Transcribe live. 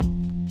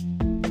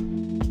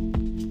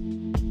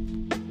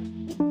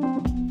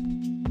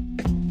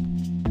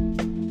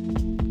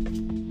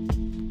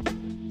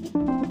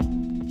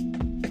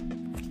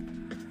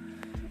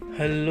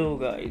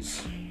Guys,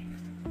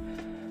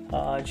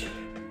 आज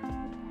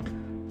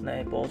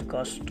नए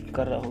podcast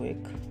कर रहा हूँ। ये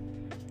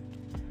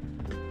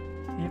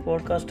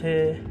पॉडकास्ट है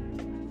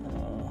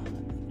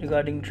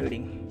रिगार्डिंग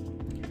ट्रेडिंग।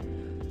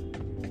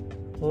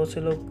 बहुत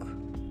से लोग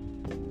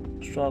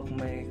स्टॉक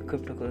में,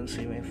 क्रिप्टो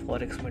करेंसी में,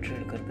 फॉरेक्स में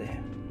ट्रेड करते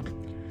हैं।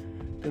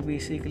 तो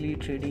बेसिकली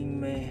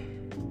ट्रेडिंग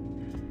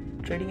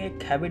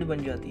एक हैबिट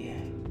बन जाती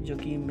है, जो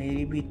कि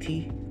मेरी भी थी।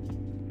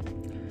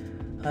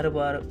 हर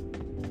बार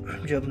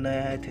जब नए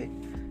आए थे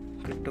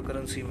क्रिप्टो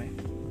करेंसी में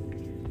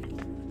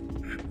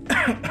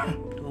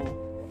तो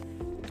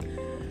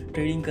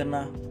ट्रेडिंग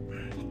करना,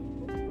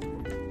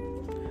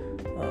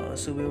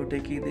 सुबह उठे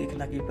कि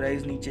देखना कि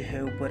प्राइस नीचे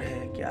है, ऊपर है,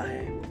 क्या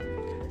है,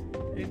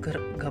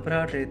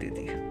 घबराहट रहती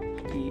थी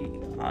कि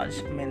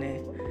आज मैंने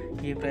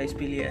ये प्राइस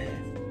भी लिया है,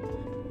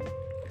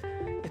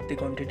 इतनी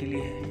क्वांटिटी ली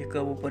है, ये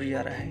कब ऊपर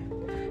जा रहा है।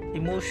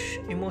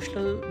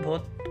 इमोशनल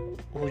बहुत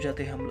हो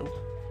जाते हैं हम लोग।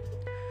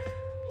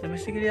 तो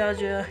बेसिकली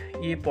आज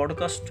ये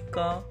पॉडकास्ट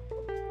का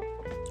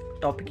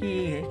टॉपिक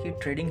यही है कि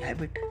ट्रेडिंग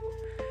हैबिट।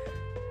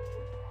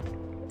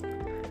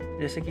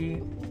 जैसे कि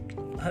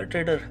हर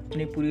ट्रेडर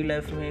अपनी पूरी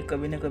लाइफ में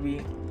कभी ना कभी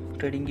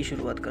ट्रेडिंग की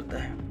शुरुआत करता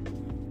है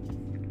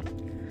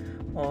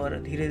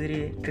और धीरे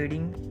धीरे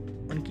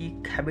ट्रेडिंग उनकी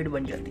हैबिट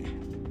बन जाती है।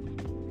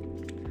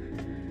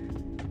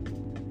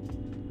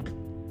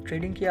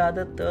 ट्रेडिंग की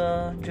आदत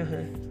जो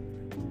है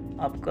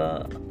आपका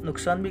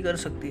नुकसान भी कर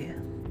सकती है।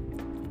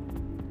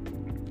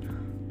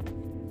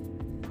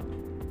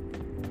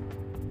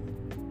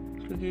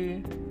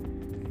 क्योंकि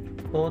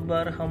बहुत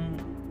बार हम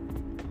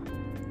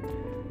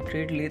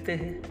ट्रेड लेते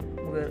हैं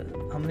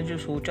मगर हमने जो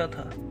सोचा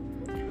था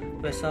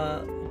वैसा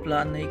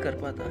प्लान नहीं कर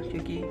पाता,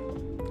 क्योंकि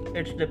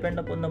it's depend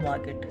upon the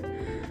market.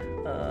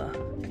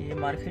 ये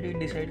मार्केट ही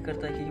डिसाइड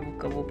करता है कि वो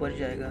कब ऊपर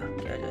जाएगा,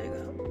 क्या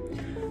जाएगा।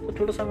 तो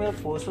थोड़ा सा मेरा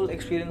पर्सनल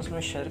एक्सपीरियंस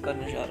में शेयर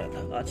करने जा रहा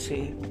था। आज से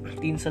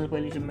 3 साल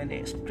पहले जब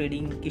मैंने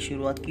ट्रेडिंग की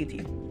शुरुआत की थी,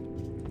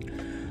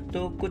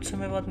 तो कुछ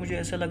समय बाद मुझे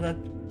ऐसा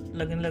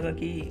लगने लगा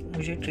कि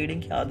मुझे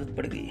ट्रेडिंग की आदत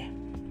पड़ गई है।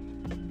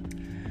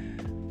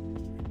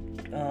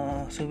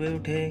 सुबह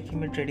उठे कि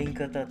मैं ट्रेडिंग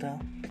करता था,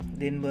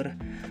 दिन भर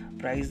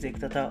प्राइस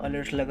देखता था,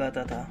 अलर्ट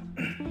लगाता था।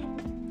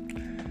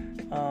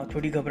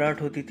 थोड़ी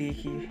घबराहट होती थी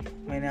कि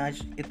मैंने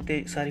आज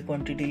इतने सारी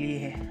क्वांटिटी ली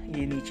है,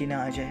 ये नीचे ना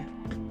आ जाए।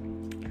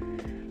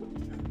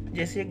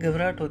 जैसे एक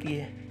घबराहट होती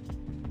है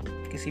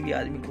किसी भी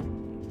आदमी को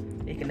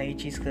एक नई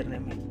चीज़ करने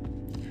में,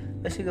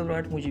 वैसी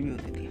घबराहट मुझे भी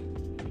होती थी।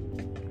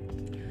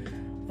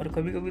 और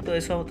कभी कभी तो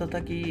ऐसा होता था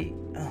कि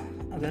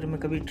अगर मैं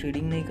कभी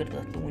ट्रेडिंग नहीं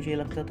करता तो मुझे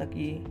लगता था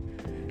कि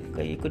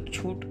कहीं कुछ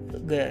छूट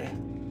गया है।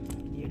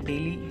 ये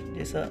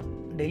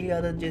डेली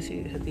आदत जैसी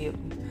रहती है,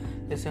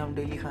 जैसे हम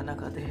डेली खाना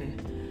खाते हैं,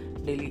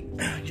 डेली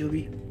जो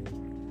भी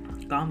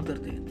काम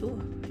करते हैं, तो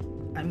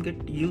I am get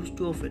used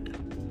to of it.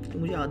 तो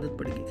मुझे आदत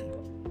पड़ गई थी।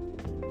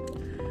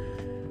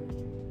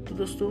 तो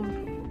दोस्तों,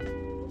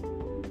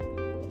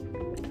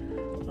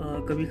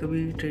 कभी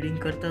कभी ट्रेडिंग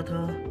करता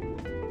था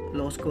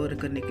लॉस कवर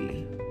करने के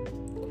लिए,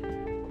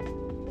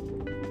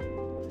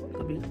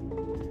 कभी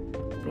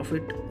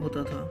प्रॉफिट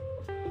होता था।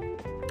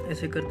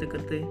 ऐसे करते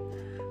करते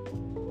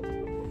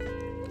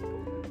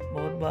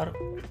बहुत बार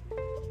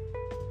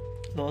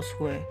लॉस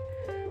हुए,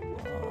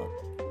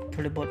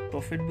 थोड़े बहुत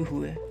प्रॉफिट भी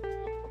हुए।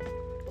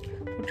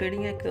 तो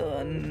ट्रेडिंग एक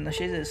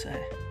नशे जैसा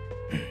है।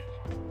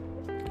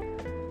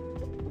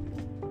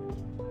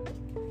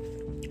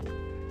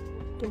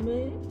 तो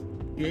मैं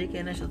यही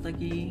कहना चाहता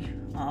कि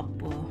आप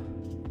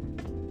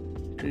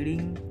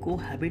ट्रेडिंग को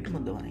हैबिट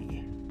मत बनाइए।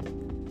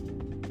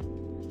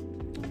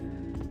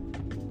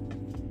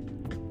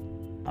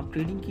 आप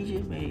ट्रेडिंग कीजिए,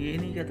 मैं ये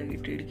नहीं कहता कि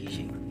ट्रेड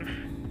कीजिए,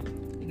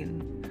 लेकिन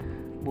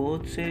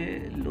बहुत से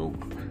लोग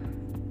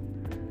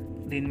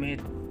दिन में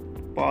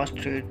 5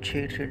 ट्रेड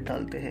 6 ट्रेड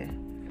डालते हैं,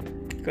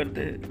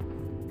 करते हैं,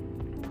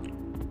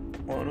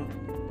 और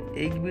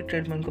एक भी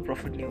ट्रेड में उनको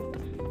प्रॉफिट नहीं होता।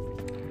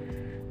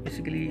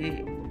 बेसिकली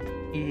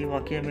ये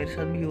वाकया मेरे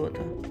साथ भी हुआ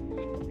था।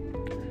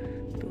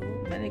 तो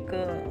मैंने एक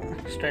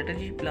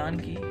स्ट्रैटेजी प्लान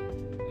की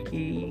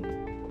कि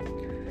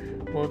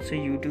बहुत से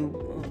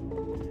यूट्यूब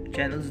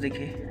चैनल्स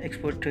देखे,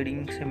 एक्सपर्ट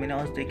ट्रेडिंग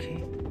सेमिनार्स देखे।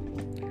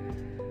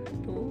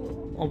 तो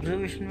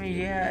ऑब्जर्वेशन में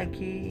ये आया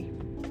कि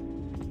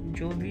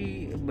जो भी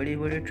बड़े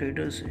बड़े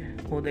ट्रेडर्स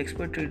हैं, वो the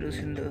expert traders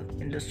in the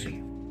industry,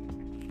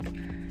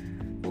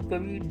 वो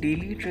कभी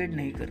डेली ट्रेड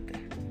नहीं करते।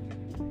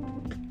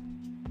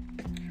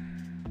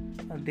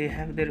 They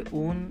have their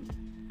own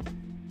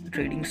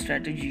trading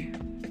strategy.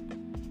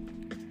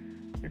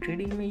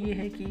 Trading में ये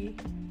है कि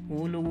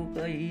वो लोगों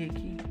का यही है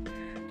कि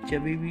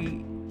जब भी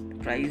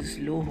प्राइस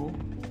लो हो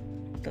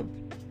तब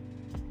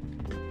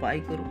बाय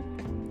करो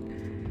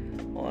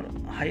और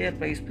हायर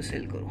प्राइस पे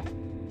सेल करो।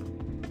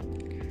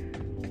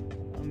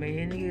 मैं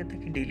ये नहीं कहता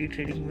कि डेली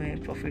ट्रेडिंग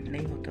में प्रॉफिट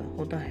नहीं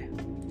होता है,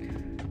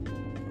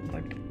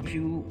 but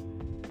you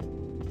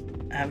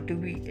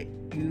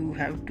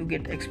have to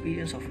get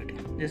experience of it.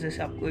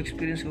 जैसे आपको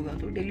एक्सपीरियंस होगा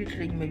तो डेली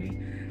ट्रेडिंग में भी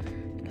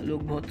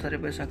लोग बहुत सारे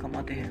पैसा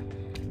कमाते हैं,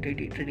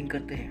 डेली ट्रेडिंग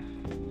करते हैं।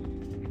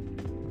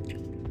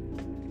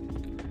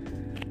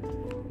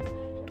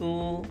 तो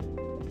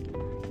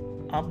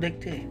आप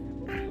देखते हैं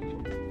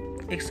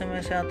एक समय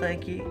ऐसा आता है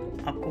कि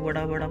आपको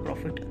बड़ा बड़ा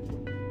प्रॉफिट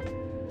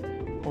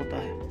होता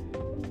है,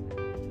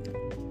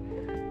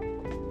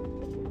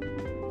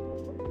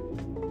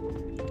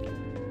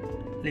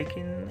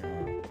 लेकिन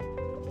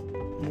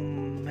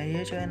मैं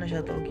ये कहना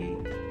चाहता हूँ कि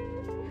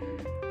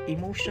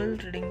इमोशनल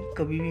ट्रेडिंग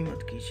कभी भी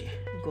मत कीजिए,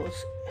 बिकॉज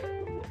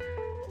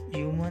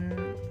ह्यूमन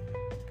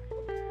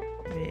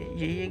में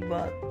यही एक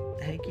बात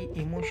है कि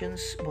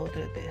इमोशंस बहुत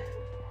रहते हैं।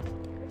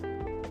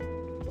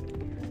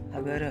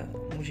 अगर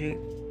मुझे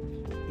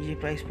ये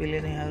प्राइस पे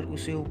लेना है और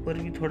उससे ऊपर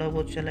भी थोड़ा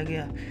बहुत चला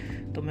गया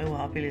तो मैं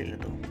वहाँ पे ले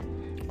लेता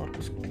हूँ। और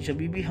जब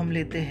भी हम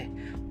लेते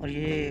हैं, और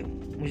ये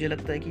मुझे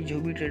लगता है कि जो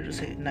भी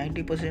ट्रेडर्स है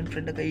 90%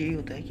 ट्रेडर का यही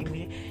होता है कि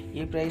मुझे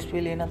ये प्राइस पे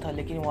लेना था,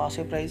 लेकिन वहाँ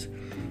से प्राइस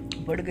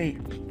बढ़ गई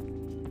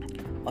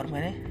और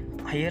मैंने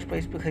हायर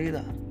प्राइस पे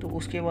ख़रीदा, तो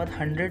उसके बाद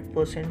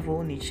 100%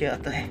 वो नीचे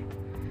आता है।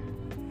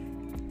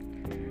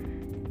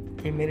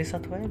 ये मेरे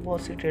साथ हुआ है,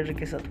 बहुत से ट्रेडर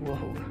के साथ हुआ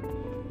होगा।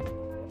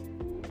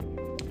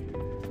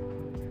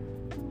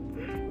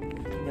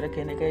 मेरा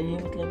कहने का ये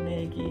मतलब नहीं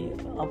है कि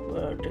आप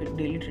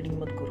डेली ट्रेडिंग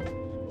मत करो।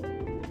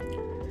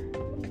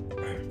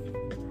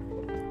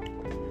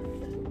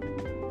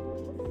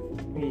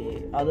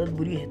 ये आदत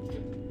बुरी है।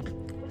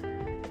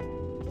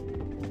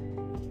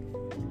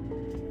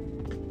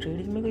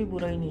 ट्रेडिंग में कोई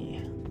बुराई नहीं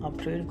है,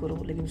 आप ट्रेड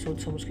करो लेकिन सोच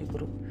समझ के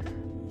करो,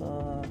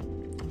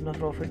 अपना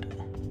प्रॉफिट।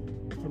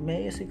 और मैं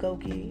ये सीखा हूँ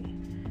कि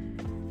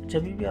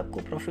जब भी आपको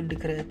प्रॉफिट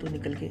दिख रहा है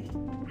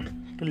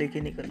तो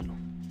लेके निकल लो।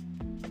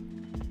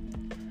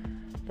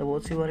 तो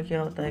बहुत सी बार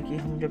क्या होता है कि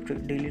हम जब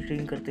डेली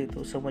ट्रेडिंग करते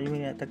तो समझ में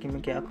नहीं आता कि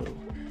मैं क्या करूँ।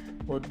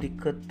 बहुत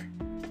दिक्कत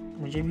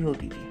मुझे भी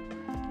होती थी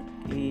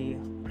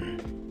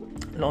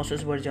कि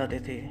लॉसेस बढ़ जाते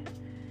थे।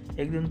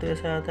 एक दिन तो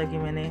ऐसा आया था कि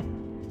मैंने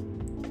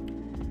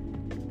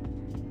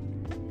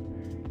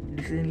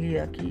डिसीजन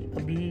लिया कि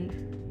अभी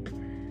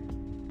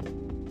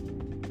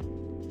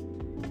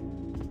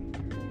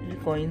ये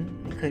कॉइन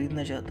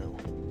खरीदना चाहता हूँ।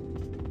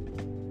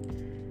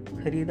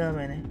 खरीदा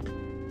मैंने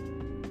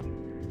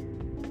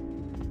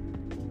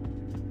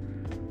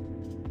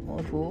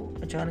और वो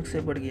अचानक से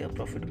बढ़ गया,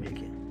 प्रॉफिट मिल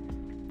गया।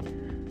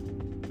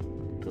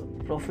 तो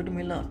प्रॉफिट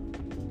मिला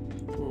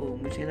तो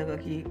मुझे लगा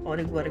कि और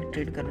एक बार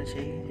ट्रेड करना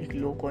चाहिए। एक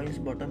लो कॉइन्स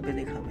बॉटम पे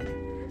देखा मैंने,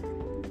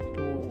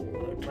 तो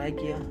ट्राई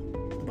किया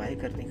बाय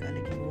करने का,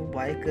 लेकिन वो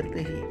बाय करते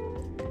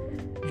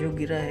ही जो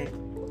गिरा है,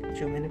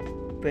 जो मैंने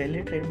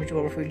पहले ट्रेड में जो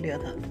प्रॉफिट लिया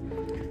था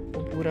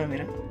वो पूरा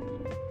मेरा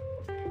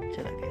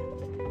चला गया।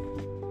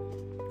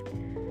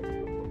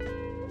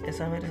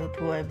 ऐसा मेरे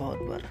साथ हुआ है बहुत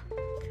बार।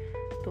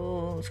 तो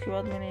उसके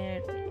बाद मैंने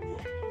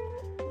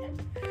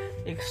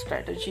एक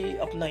स्ट्रैटेजी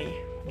अपनाई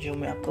जो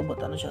मैं आपको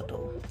बताना चाहता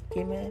हूँ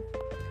कि मैं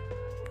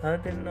हर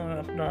दिन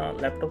अपना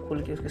लैपटॉप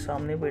खोल के उसके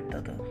सामने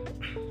बैठता था,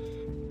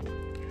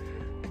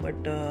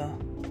 बट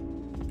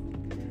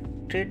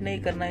ट्रेड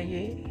नहीं करना है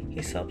ये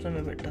हिसाब से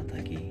मैं बैठता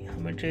था कि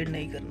हमें ट्रेड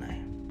नहीं करना है।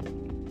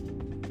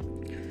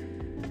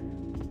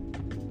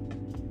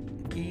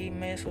 कि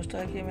मैं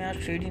सोचता कि मैं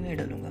आज ट्रेड ही नहीं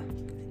डालूंगा,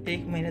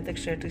 1 महीने तक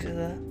स्ट्रैटेजी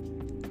था,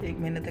 1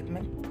 महीने तक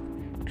मैं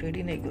ट्रेड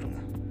ही नहीं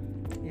करूँगा।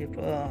 ये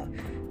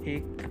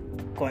एक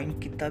कॉइन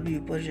कितना भी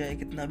ऊपर जाए,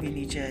 कितना भी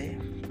नीचे आए।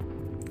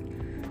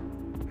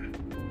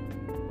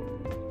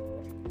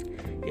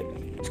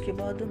 उसके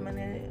बाद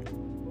मैंने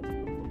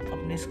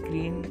अपने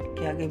स्क्रीन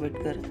के आगे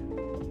बैठकर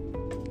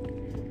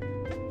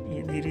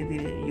ये धीरे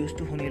धीरे यूज्ड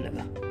टू होने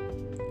लगा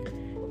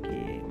कि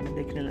मैं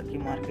देखने लगा कि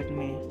मार्केट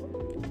में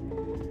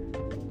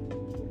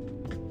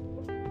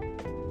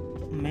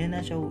मैं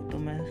ना चाहूँ तो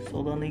मैं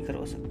सौदा नहीं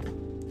करवा सकता।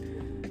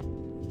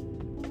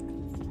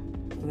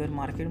 अगर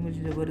मार्केट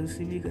मुझे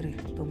ज़बरदस्ती भी करे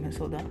तो मैं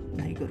सौदा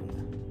नहीं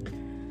करूँगा।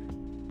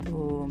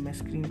 तो मैं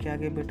स्क्रीन के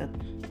आगे बैठा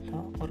था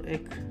और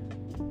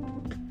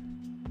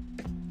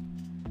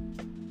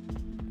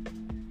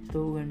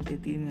 2 घंटे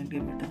 3 घंटे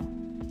बैठा,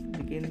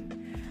 लेकिन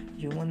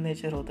ह्यूमन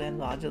नेचर होता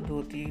है, आदत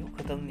होती है, वो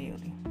ख़त्म नहीं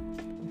होती।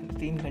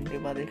 3 घंटे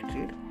बाद एक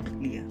ट्रेड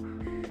लिया,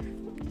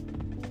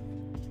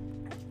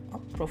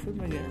 अब प्रॉफिट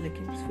में गया,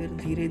 लेकिन फिर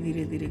धीरे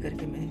धीरे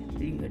करके मैं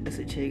 3 घंटे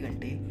से 6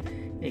 घंटे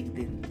एक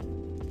दिन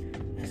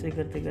ऐसे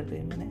करते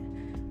करते मैंने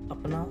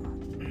अपना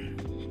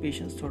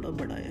पेशेंस थोड़ा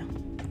बढ़ाया।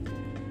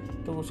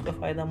 तो उसका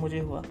फ़ायदा मुझे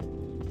हुआ।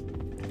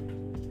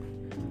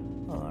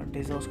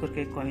 टेज़ोस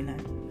करके एक कॉइन है,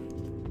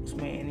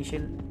 उसमें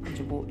इनिशियल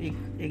जब वो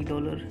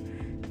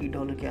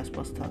 $1 के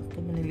आसपास था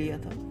तो मैंने लिया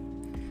था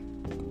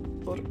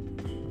और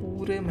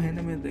पूरे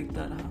महीने में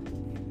देखता रहा,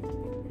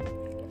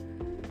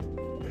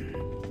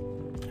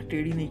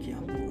 ट्रेड ही नहीं किया।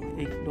 वो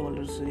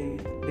 $1 से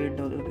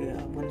 $1.5 गया,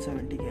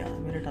 170 गया,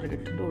 मेरा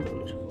टारगेट था $2।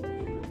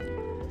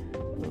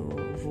 तो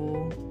वो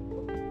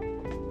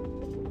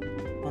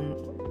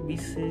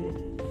 20 से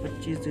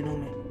 25 दिनों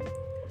में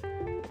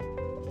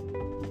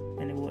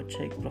मैंने वो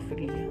अच्छा एक प्रॉफिट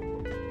लिया।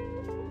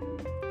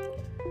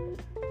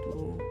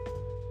 तो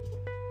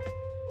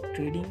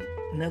ट्रेडिंग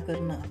न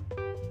करना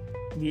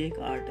भी एक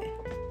आर्ट है।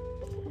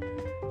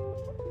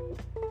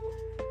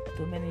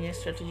 तो मैंने ये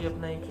स्ट्रेटजी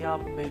अपनाई कि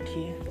आप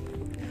बैठिए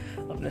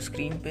अपने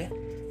स्क्रीन पे,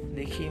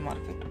 देखिए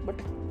मार्केट,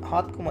 बट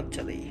हाथ को मत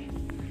चलाइए।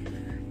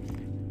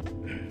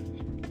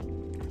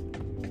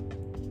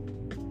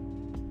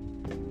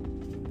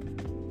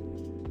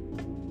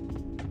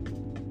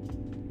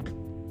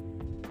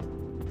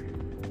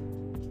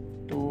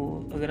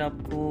 अगर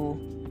आपको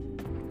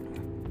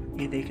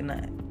ये देखना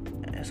है,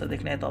 ऐसा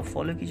देखना है, तो आप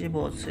फॉलो कीजिए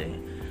बहुत से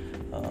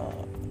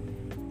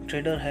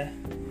ट्रेडर है।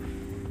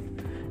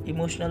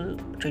 इमोशनल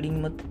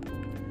ट्रेडिंग मत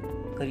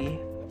करिए,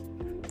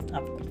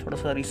 आप थोड़ा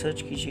सा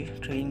रिसर्च कीजिए।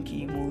 ट्रेडिंग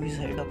की मूवीज़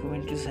है,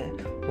 डॉक्यूमेंट्रीज है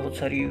बहुत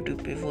सारी यूट्यूब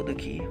पे, वो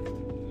देखिए।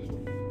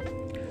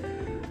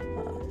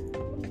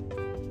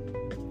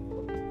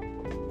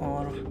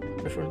 और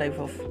डिफरेंट टाइप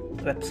ऑफ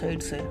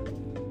वेबसाइट्स है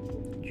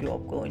जो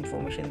आपको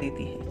इंफॉर्मेशन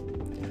देती है,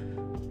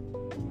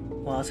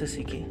 वहाँ से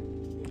सीखिए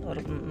और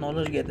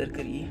नॉलेज गैदर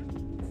करिए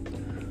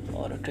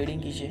और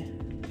ट्रेडिंग कीजिए,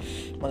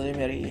 मज़े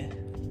में रहिए।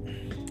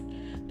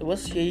 तो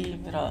बस यही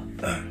मेरा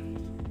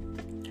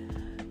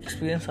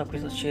एक्सपीरियंस आपके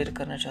साथ शेयर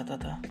करना चाहता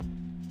था।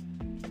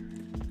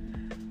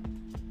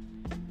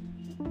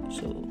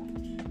 So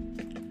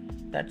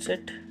that's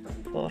it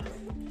for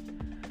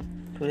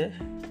today.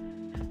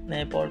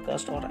 नए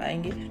पॉडकास्ट और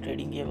आएंगे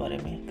ट्रेडिंग के बारे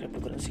में,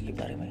 क्रिप्टो करेंसी के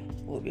बारे में,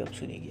 वो भी आप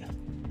सुनिएगा।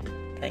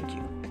 Thank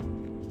you.